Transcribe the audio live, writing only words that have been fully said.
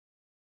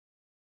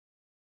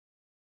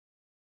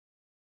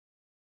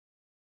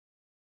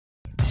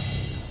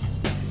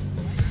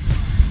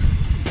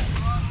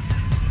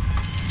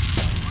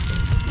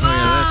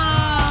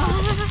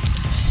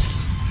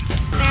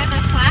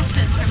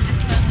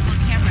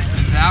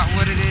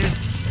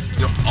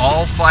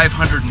all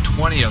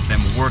 520 of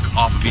them work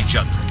off of each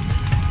other.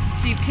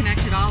 So you've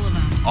connected all of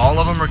them? All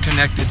of them are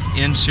connected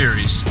in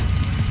series,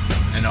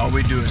 and all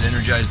we do is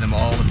energize them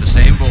all at the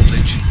same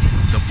voltage.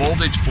 The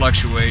voltage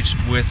fluctuates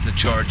with the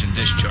charge and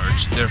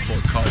discharge,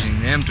 therefore causing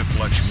them to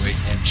fluctuate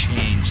and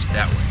change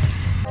that way.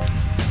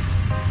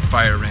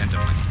 Fire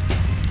randomly.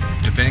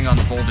 Depending on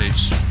the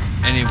voltage,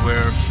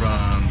 anywhere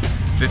from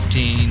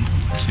 15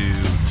 to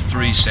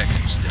 3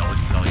 seconds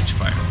they'll each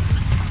fire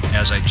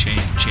as I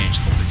change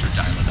voltage or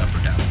dial it up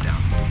or down.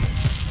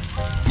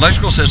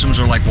 Electrical systems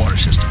are like water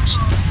systems.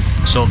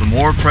 So the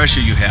more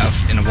pressure you have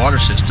in a water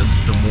system,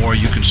 the more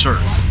you can serve.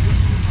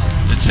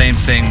 The same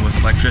thing with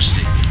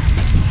electricity.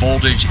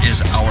 Voltage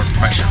is our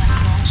pressure.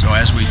 So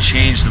as we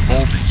change the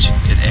voltage,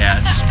 it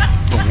adds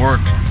the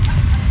work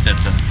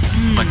that the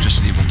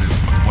electricity will do.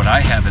 What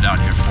I have it out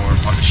here for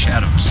are the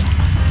shadows.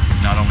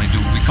 Not only do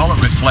we call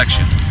it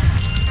reflection.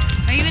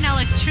 Are you an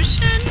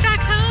electrician back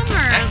home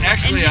or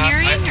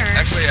engineering?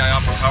 Actually, I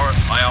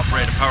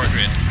operate a power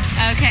grid.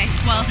 Okay,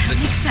 well, that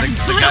makes sense.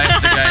 The guy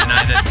and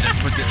I that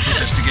put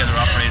this together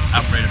operate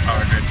a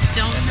power grid.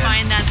 Don't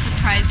find that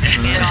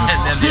surprising at all.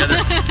 And then the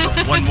other,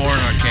 one more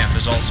in our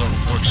campus also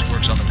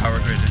works on the power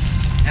grid.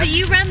 So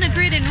you run the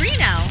grid in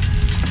Reno?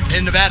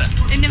 In Nevada.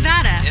 In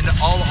Nevada? In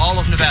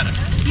all of Nevada.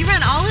 You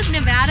run all of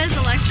Nevada's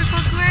electrical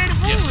grid?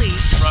 Holy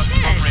yes, from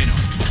Reno.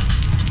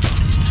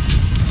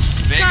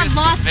 God,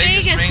 Las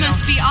Vegas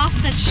must be off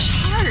the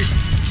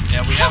charts.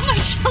 Yeah, we have. How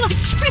much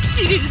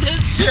electricity do those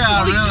people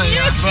really.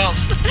 use? Well,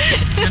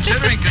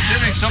 considering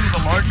some of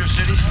the larger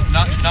cities,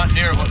 not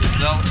near what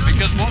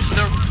because most of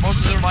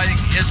their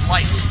lighting is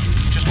lights,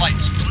 just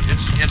lights.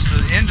 It's the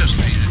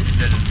industry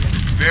that is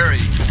very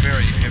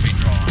heavy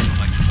draw on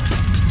electrical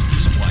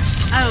supply.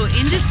 Oh,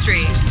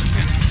 industry,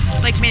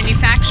 like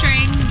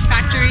manufacturing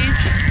factories.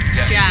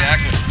 Yeah,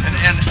 exactly.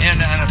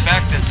 And a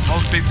fact that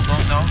most people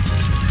don't know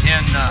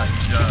in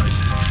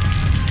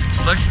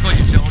electrical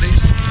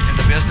utilities in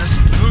the business,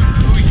 who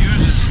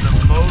uses the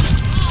most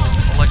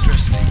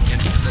electricity?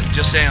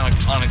 Just saying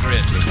on a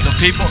grid. The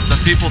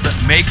people that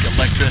make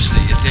electricity,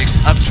 it takes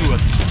up to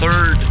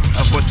 1/3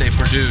 of what they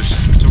produce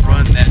to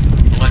run that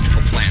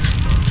electrical plant.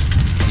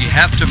 You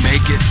have to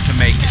make it to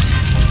make it,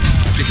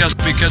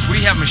 because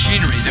we have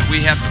machinery that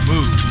we have to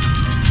move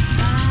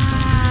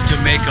to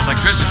make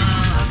electricity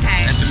move.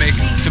 Okay. And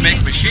to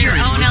make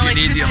machinery move, you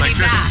need the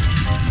electricity.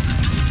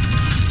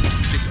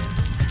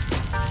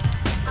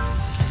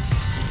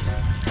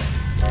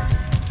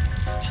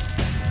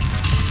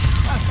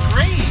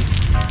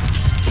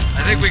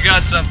 I think we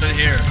got something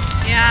here.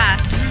 Yeah,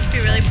 you must be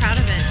really proud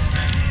of it.